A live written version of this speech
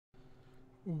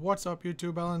What's up,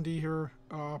 YouTube? LND here.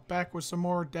 Back with some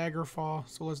more Daggerfall,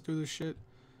 so let's do this shit.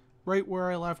 Right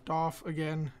where I left off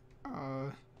again.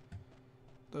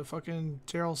 The fucking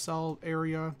jail cell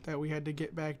area that we had to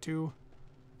get back to.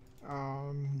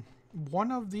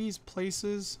 One of these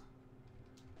places,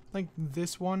 I think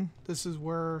this one, this is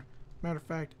where, matter of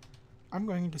fact, I'm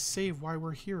going to save while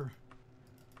we're here.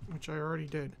 Which I already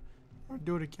did. I'll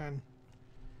do it again.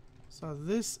 So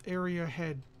this area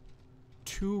had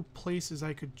two places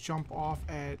I could jump off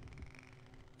at,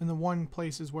 and the one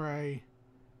place is where I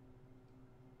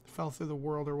fell through the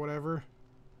world or whatever.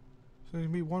 So there's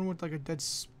gonna be one with like a dead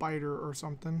spider or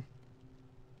something,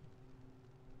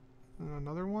 and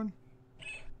another one.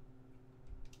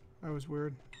 That was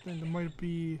weird. Then there might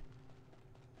be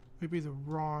maybe the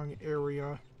wrong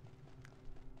area.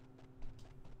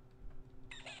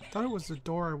 I thought it was the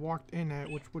door I walked in at,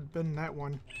 which would have been that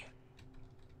one.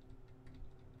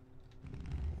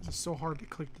 It's so hard to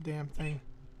click the damn thing.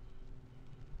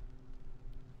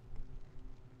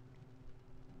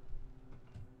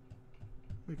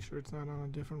 Make sure it's not on a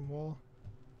different wall.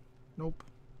 Nope.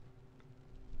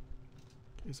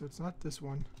 Okay, so it's not this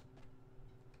one.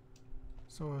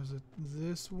 So is it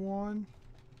this one?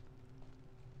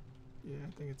 Yeah,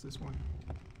 I think it's this one.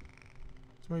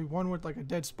 So maybe one with like a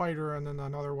dead spider and then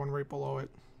another one right below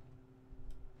it.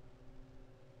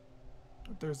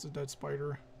 But there's the dead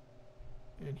spider.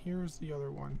 And here's the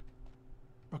other one.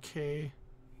 Okay.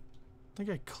 I think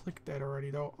I clicked that already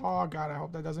though. Oh god, I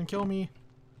hope that doesn't kill me.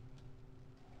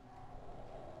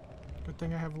 Good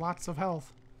thing I have lots of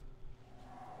health.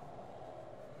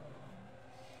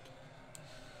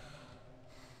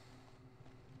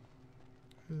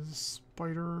 This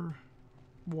spider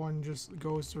one just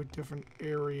goes to a different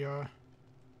area.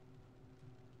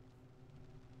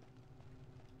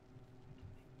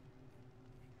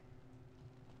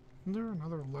 Isn't there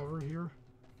another lever here?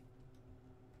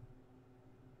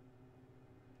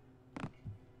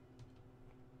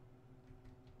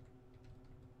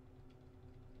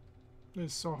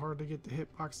 It's so hard to get the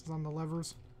hitboxes on the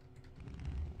levers.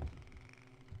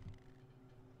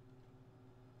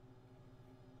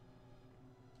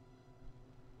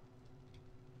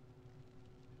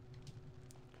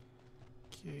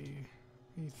 Okay,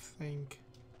 let me think.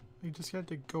 I just had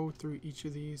to go through each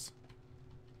of these.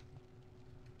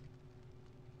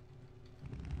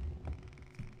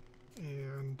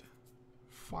 And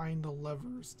find the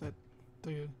levers that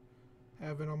they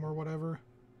have in them or whatever.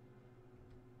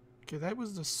 Okay, that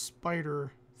was the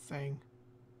spider thing.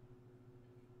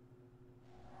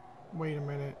 Wait a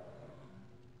minute.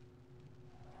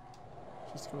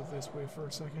 Just go this way for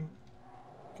a second.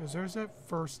 Because there's that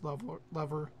first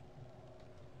lever.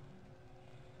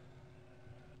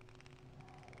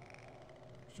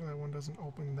 Sure that one doesn't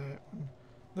open that one.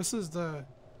 This is the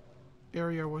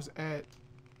area I was at.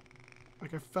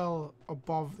 Like I fell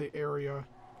above the area.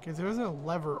 Okay, there's a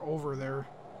lever over there.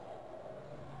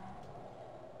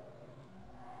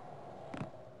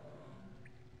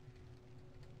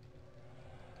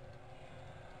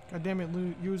 God damn it,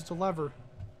 use the lever.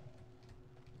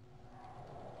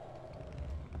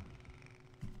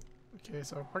 Okay,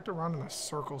 so I parked around in a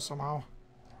circle somehow.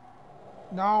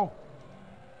 No!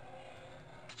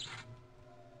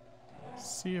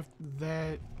 See if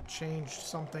that changed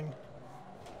something.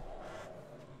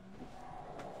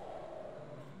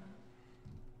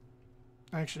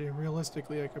 Actually,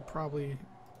 realistically, I could probably...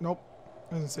 Nope.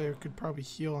 I was gonna say I could probably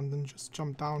heal and then just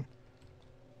jump down.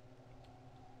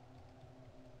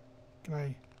 Can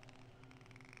I...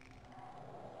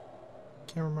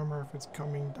 Can't remember if it's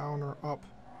coming down or up.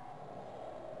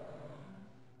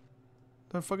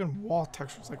 The fucking wall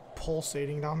texture is like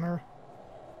pulsating down there.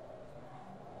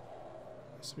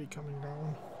 Has to be coming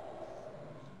down.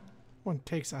 One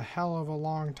takes a hell of a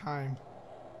long time.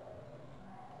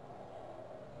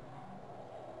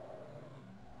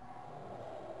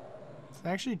 Is it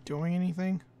actually doing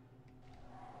anything?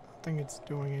 I don't think it's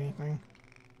doing anything.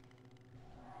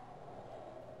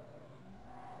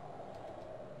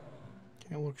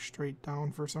 Can't look straight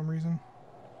down for some reason.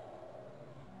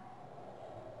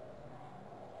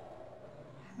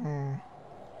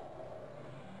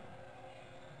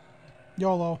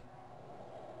 YOLO.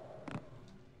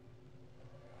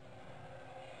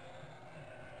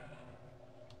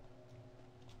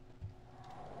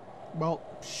 Well,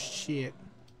 shit.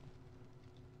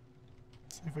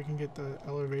 See if I can get the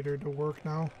elevator to work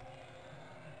now.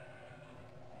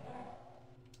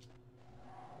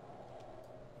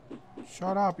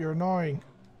 Shut up, you're annoying.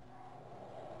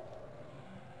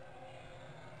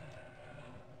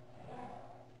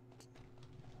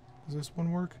 Does this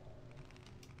one work?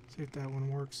 See if that one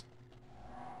works.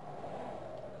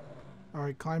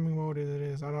 Alright, climbing mode it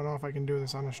is. I don't know if I can do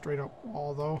this on a straight up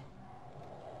wall though.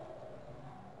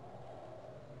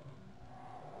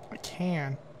 I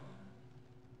can.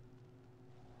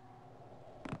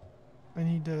 I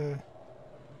need to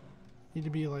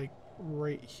be like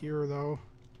right here though.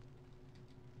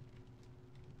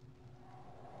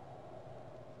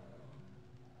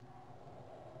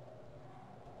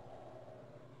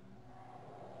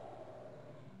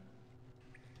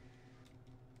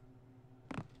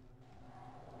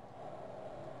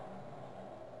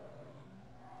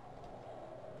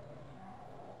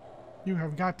 You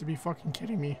have got to be fucking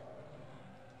kidding me.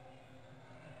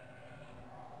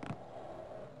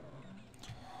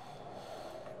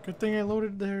 Good thing I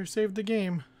loaded there, saved the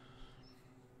game.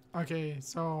 Okay,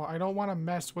 so I don't want to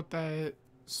mess with that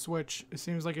switch. It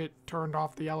seems like it turned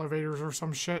off the elevators or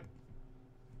some shit.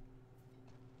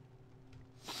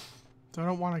 So I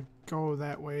don't want to go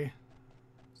that way.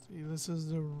 See, this is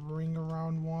the ring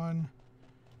around one.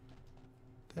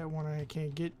 That one I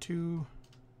can't get to.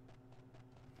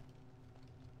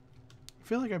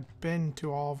 I feel like I've been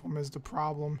to all of them is the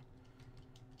problem.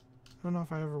 I don't know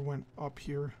if I ever went up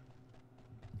here.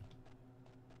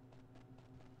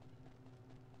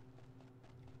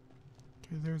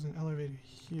 Okay, there's an elevator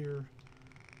here.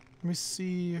 Let me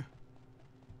see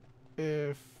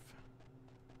if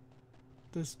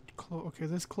this okay,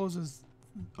 this closes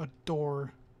a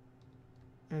door.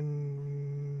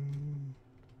 And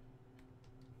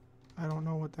I don't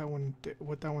know what that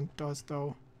one does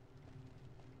though.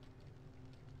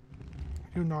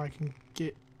 I do know I can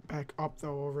get back up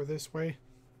though over this way.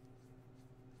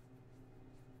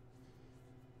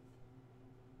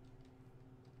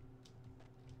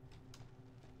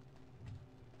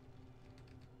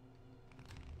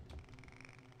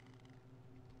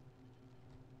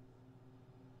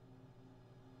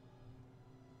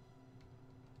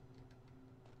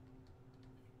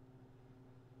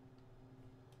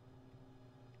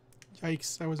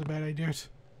 Yikes, that was a bad idea.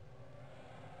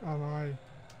 I don't know,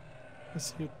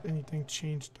 let's see if anything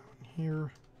changed down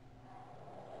here.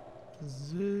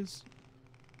 Is this?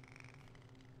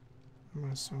 I'm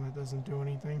gonna assume that doesn't do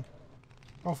anything.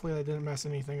 Hopefully that didn't mess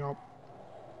anything up.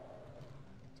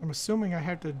 I'm assuming I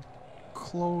have to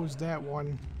close that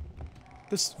one.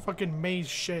 This fucking maze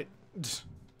shit.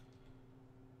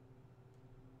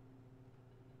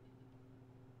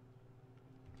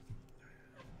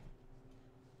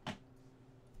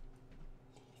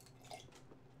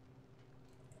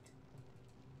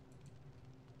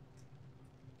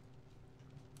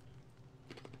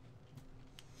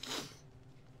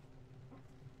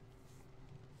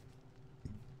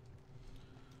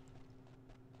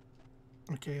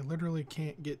 Okay, I literally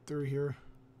can't get through here.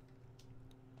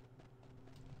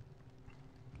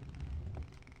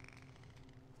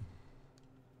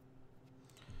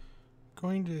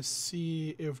 Going to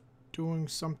see if doing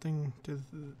something to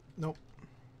the... Nope.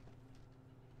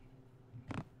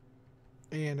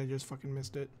 And I just fucking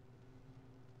missed it.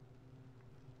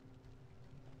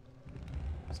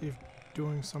 See if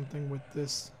doing something with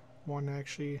this one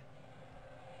actually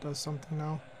does something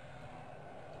now.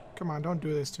 Come on, don't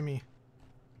do this to me.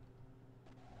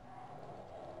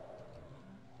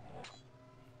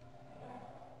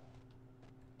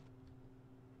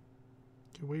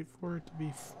 Wait for it to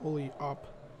be fully up.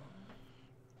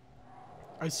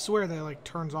 I swear that like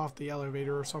turns off the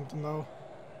elevator or something though.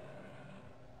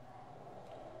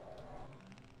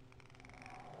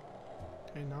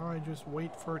 Okay, now I just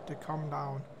wait for it to come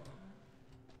down.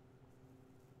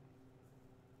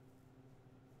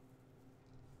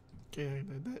 Okay,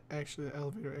 that actually, the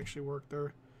elevator actually worked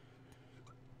there.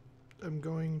 I'm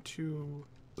going to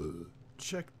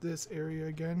check this area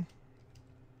again.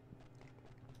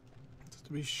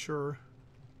 To be sure.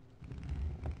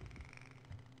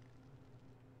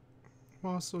 I'm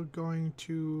also going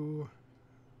to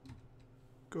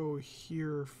go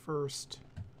here first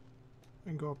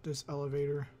and go up this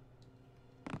elevator.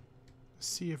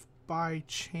 See if by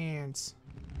chance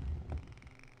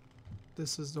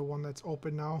this is the one that's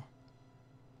open now.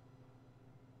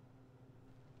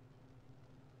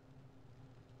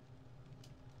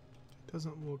 It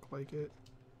doesn't look like it.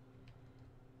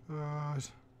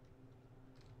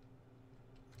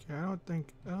 Okay, I don't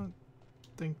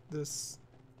think this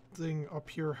thing up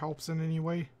here helps in any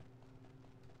way.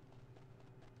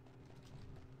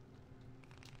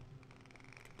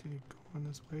 Continue going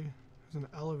this way. There's an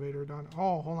elevator down.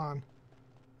 Oh, hold on.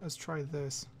 Let's try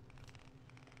this.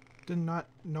 Did not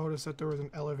notice that there was an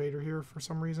elevator here for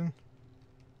some reason.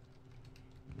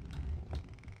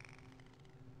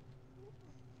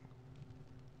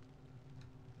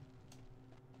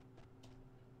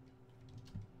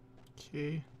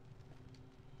 Okay.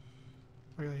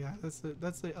 Okay, yeah, that's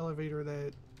the elevator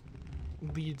that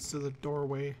leads to the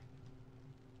doorway.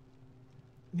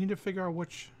 Need to figure out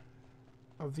which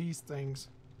of these things.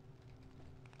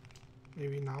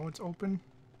 Maybe now it's open.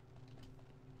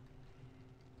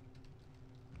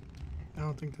 I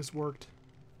don't think this worked.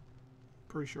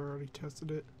 Pretty sure I already tested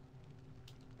it.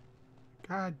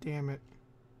 God damn it.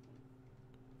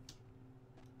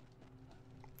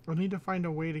 I need to find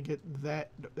a way to get that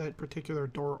particular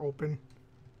door open.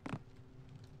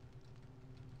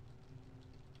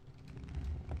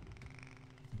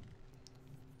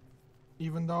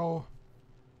 Even though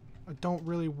I don't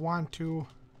really want to,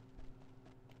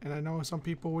 and I know some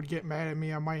people would get mad at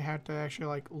me, I might have to actually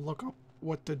like look up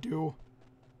what to do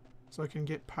so I can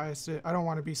get past it. I don't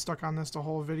want to be stuck on this the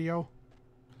whole video.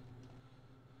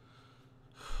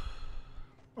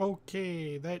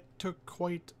 Okay, that took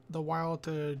quite the while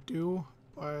to do,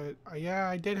 but yeah,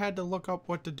 I did had to look up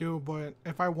what to do, but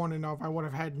if I wanted to know, I would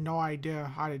have had no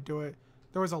idea how to do it.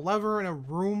 There was a lever in a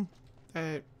room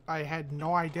that I had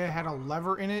no idea had a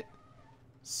lever in it,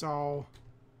 so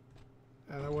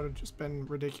that would have just been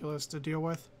ridiculous to deal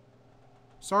with.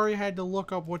 Sorry I had to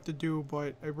look up what to do,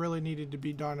 but it really needed to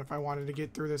be done if I wanted to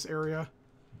get through this area.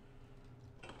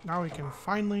 Now we can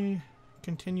finally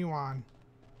continue on.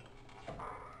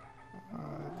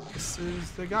 This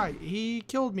is the guy. He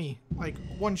killed me, like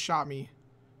one-shot me,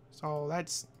 so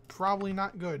that's probably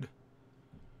not good.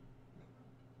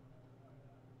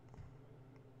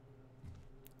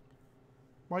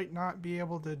 Might not be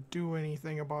able to do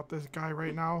anything about this guy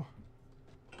right now.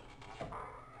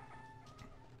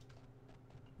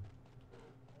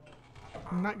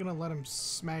 I'm not gonna let him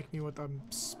smack me with a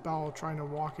spell trying to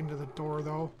walk into the door,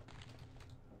 though.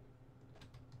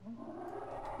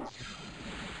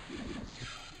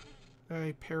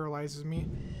 He paralyzes me.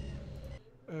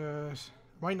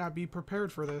 Might not be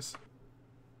prepared for this.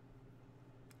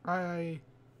 A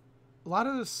lot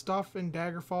of the stuff in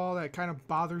Daggerfall that kind of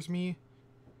bothers me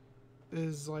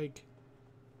is like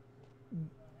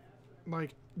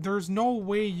there's no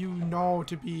way you know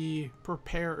to be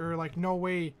prepared, or like no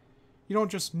way you don't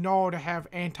just know to have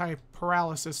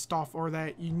anti-paralysis stuff, or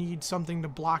that you need something to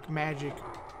block magic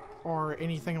or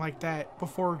anything like that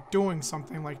before doing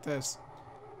something like this,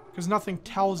 because nothing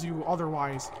tells you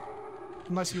otherwise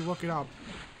unless you look it up.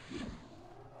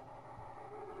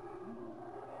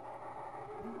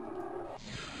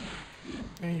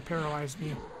 And he paralyzed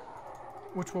me,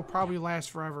 which will probably last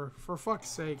forever. For fuck's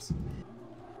sakes.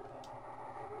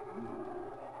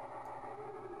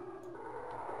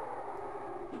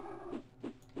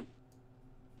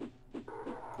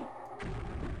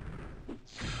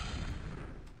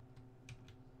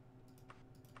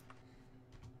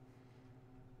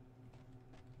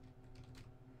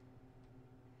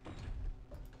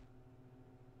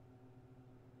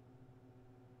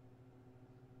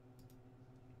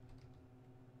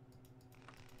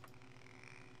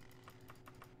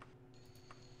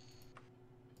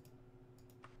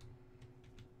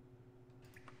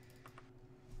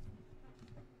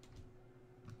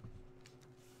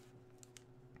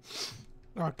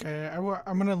 Okay,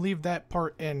 I'm gonna leave that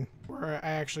part in where I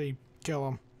actually kill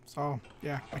him. So,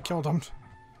 yeah, I killed him.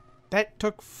 That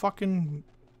took fucking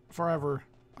forever.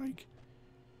 Like,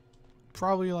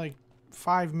 probably like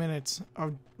 5 minutes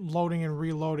of loading and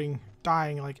reloading,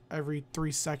 dying like every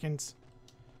 3 seconds.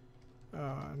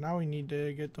 Now we need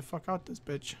to get the fuck out this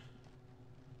bitch.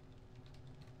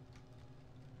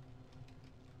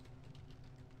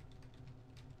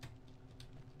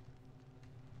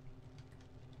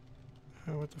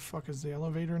 What the fuck, is the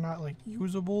elevator not like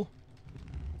usable?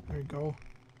 There you go. Look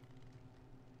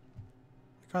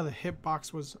how the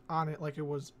hitbox was on it, like it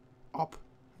was up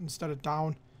instead of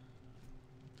down.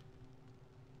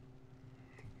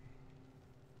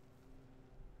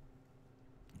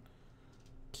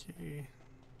 Okay.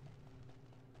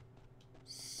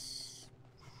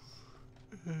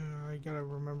 I gotta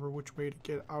remember which way to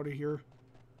get out of here.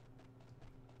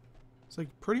 It's like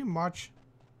pretty much.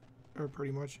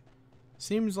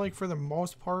 Seems like for the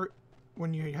most part,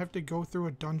 when you have to go through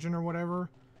a dungeon or whatever,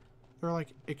 they're like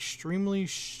extremely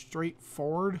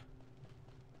straightforward.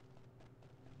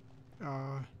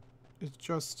 It's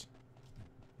just,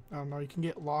 I don't know, you can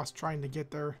get lost trying to get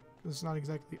there. It's not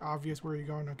exactly obvious where you're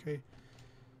going. Okay,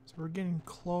 so we're getting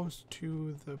close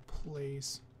to the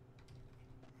place.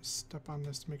 Step on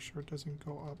this to make sure it doesn't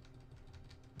go up.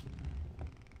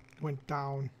 It went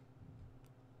down.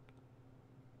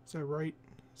 Is that right?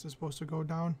 Is it supposed to go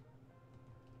down?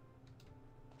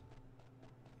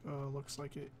 Looks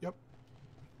like it. Yep.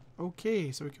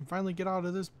 Okay, so we can finally get out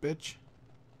of this bitch.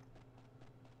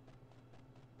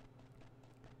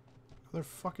 Another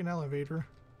fucking elevator.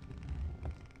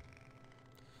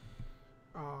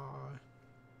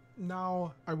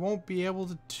 Now, I won't be able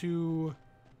to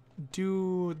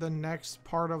do the next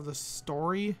part of the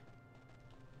story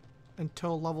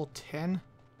until level 10.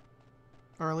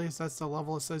 Or at least that's the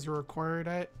level it says you're required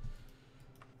at.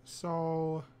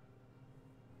 So...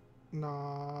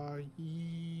 Nah,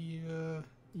 yeah,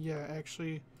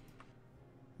 actually,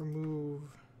 remove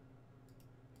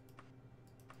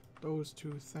those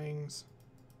two things,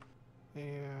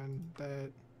 and that,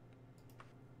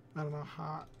 I don't know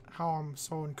how I'm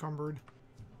so encumbered.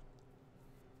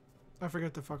 I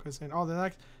forget the fuck I was saying. Oh,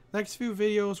 the next few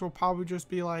videos will probably just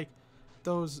be like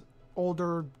those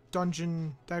older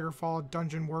Daggerfall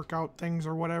dungeon workout things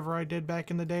or whatever I did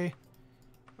back in the day.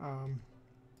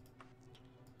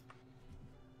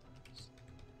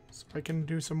 So I can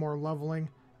do some more leveling.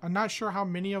 I'm not sure how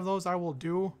many of those I will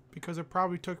do because it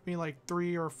probably took me like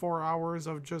 3 or 4 hours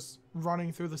of just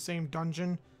running through the same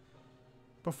dungeon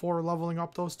before leveling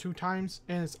up those 2 times.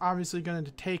 And it's obviously going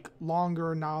to take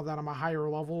longer now that I'm a higher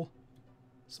level.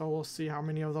 So we'll see how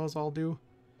many of those I'll do.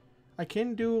 I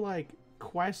can do like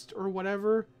quest or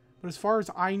whatever, but as far as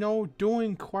I know,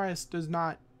 doing quest does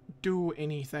not do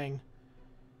anything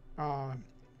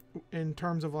in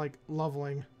terms of like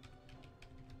leveling.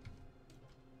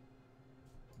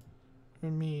 I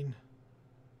mean,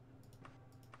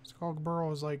 Scourg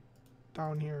Barrow is like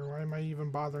down here. Why am I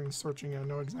even bothering searching it? I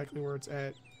know exactly where it's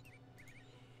at.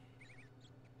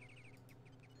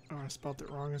 Oh, I spelt it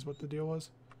wrong is what the deal was.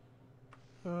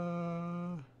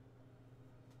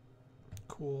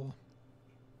 Cool.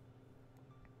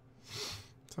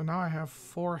 So now I have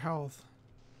 4 health.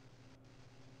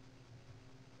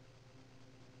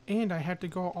 And I had to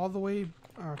go all the way...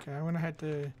 Okay, I'm gonna have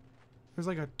to... There's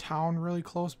like a town really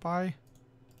close by.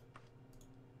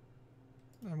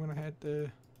 I'm gonna have to...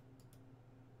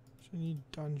 I need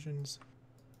dungeons.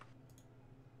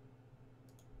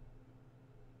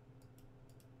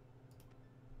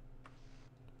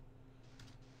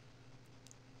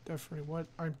 Definitely. What?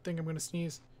 I think I'm gonna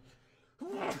sneeze.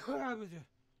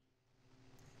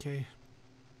 Okay.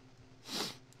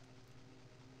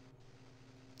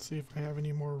 Let's see if I have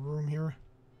any more room here.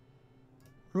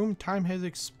 Room time has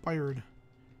expired.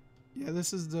 Yeah,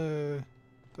 this is the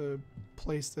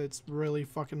place that's really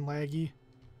fucking laggy.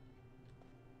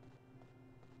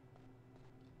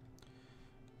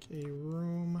 Okay,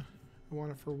 room. I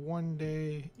want it for 1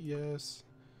 day. Yes.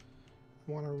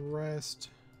 I want to rest.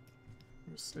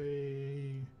 Let's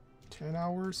say 10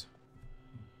 hours.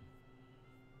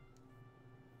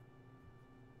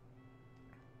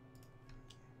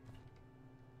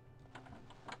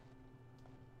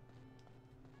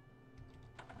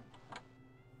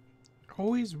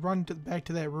 Always run back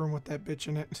to that room with that bitch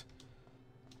in it.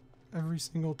 Every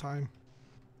single time.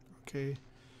 Okay.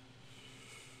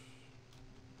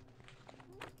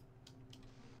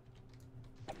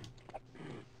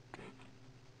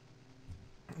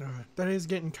 That is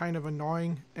getting kind of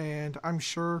annoying, and I'm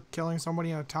sure killing somebody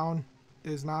in a town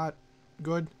is not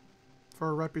good for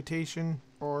a reputation,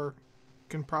 or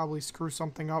can probably screw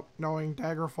something up knowing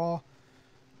Daggerfall.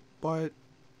 But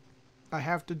I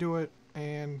have to do it,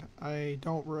 and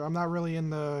I'm not really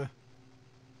in the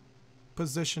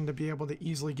position to be able to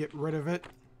easily get rid of it.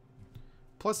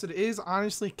 Plus, it is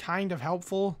honestly kind of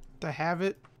helpful to have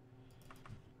it.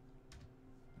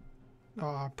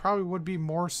 Probably would be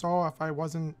more so if I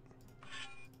wasn't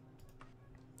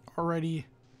already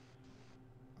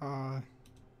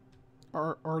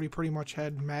already pretty much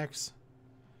had max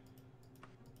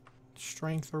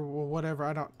strength or whatever.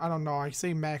 I don't know. I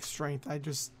say max strength. I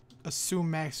just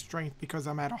assume max strength because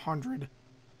I'm at 100.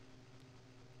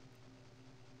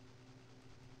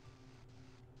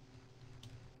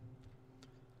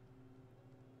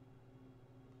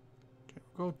 Okay,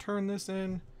 go turn this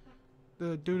in.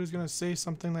 The dude is gonna say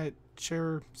something that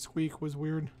chair squeak was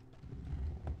weird.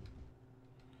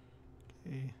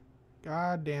 Okay.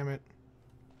 God damn it.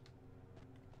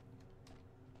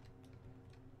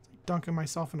 It's like dunking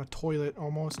myself in a toilet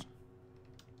almost.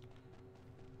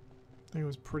 I think it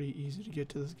was pretty easy to get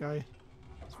to this guy.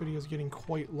 This video is getting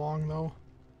quite long though.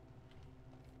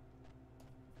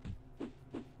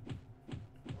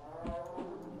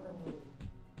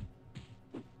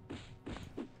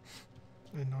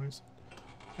 That noise.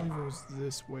 I believe it was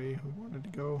this way we wanted to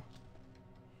go.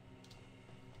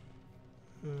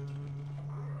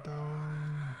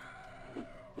 Down.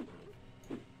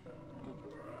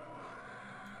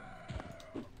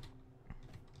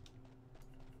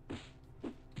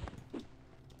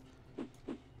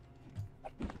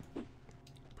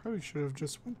 Probably should have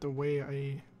just went the way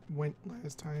I went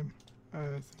last time. I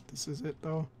think this is it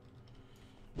though.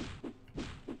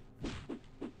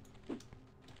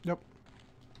 Yep.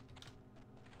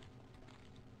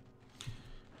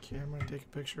 Okay, I'm gonna take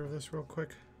a picture of this real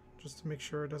quick, just to make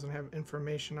sure it doesn't have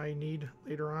information I need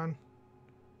later on.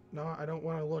 No, I don't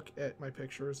want to look at my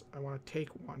pictures. I want to take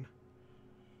one.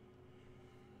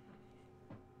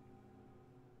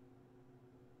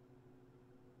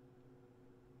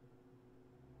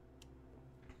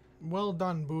 Well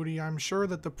done, Booty. I'm sure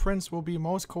that the prince will be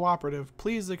most cooperative.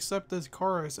 Please accept this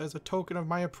chorus as a token of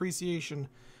my appreciation.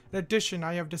 In addition,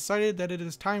 I have decided that it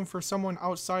is time for someone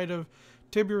outside of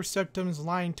Tiber Septim's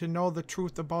line to know the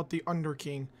truth about the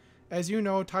Underking. As you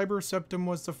know, Tiber Septim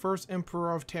was the first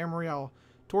emperor of Tamriel.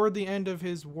 Toward the end of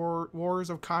his wars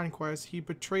of conquest, he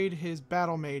betrayed his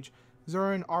battle mage,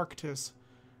 Zurin Arctis.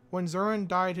 When Zurin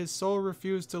died, his soul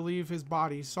refused to leave his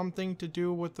body, something to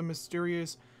do with the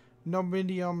mysterious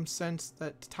Nomidium since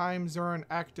that time Zurin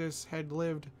Arctis had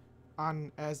lived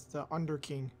on as the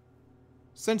Underking.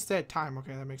 Since that time,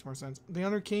 okay, that makes more sense. The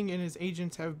Underking and his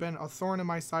agents have been a thorn in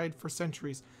my side for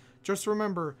centuries. Just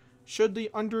remember, should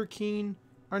the Underking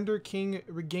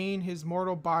regain his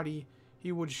mortal body,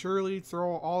 he would surely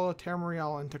throw all of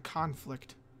Tamriel into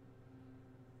conflict.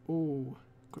 Ooh,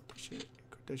 good shit.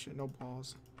 Good shit. No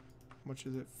balls. How much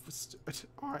is it?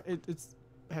 Alright, it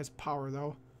has power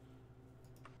though.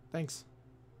 Thanks.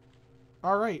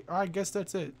 Alright, I guess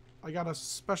that's it. I got a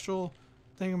special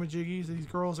thingamajiggies. These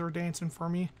girls are dancing for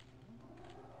me.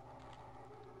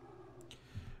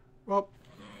 Well,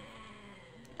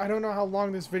 I don't know how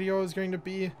long this video is going to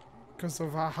be because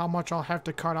of how much I'll have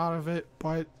to cut out of it,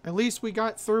 but at least we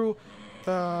got through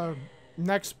the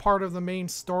next part of the main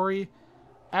story.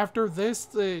 After this,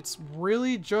 it's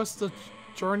really just the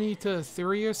Journey to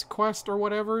Aetherius quest or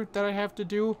whatever that I have to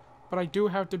do, but I do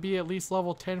have to be at least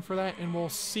level 10 for that, and we'll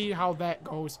see how that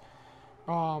goes.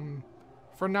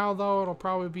 For now though, it'll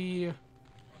probably be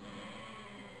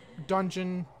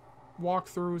dungeon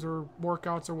walkthroughs or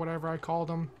workouts or whatever I called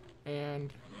them,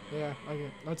 and yeah,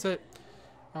 that's it.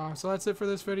 So that's it for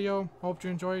this video. Hope you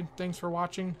enjoyed. Thanks for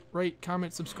watching. Rate,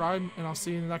 comment, subscribe, and I'll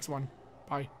see you in the next one.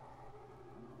 Bye.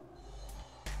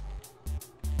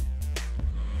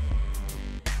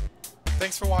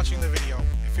 Thanks for watching the video.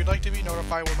 If you'd like to be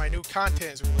notified when my new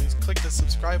content is released, click the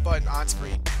subscribe button on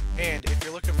screen. And if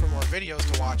you're looking for more videos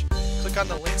to watch, click on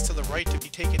the links to the right to be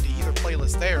taken to either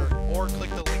playlist there, or click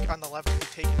the link on the left to be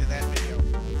taken to that video.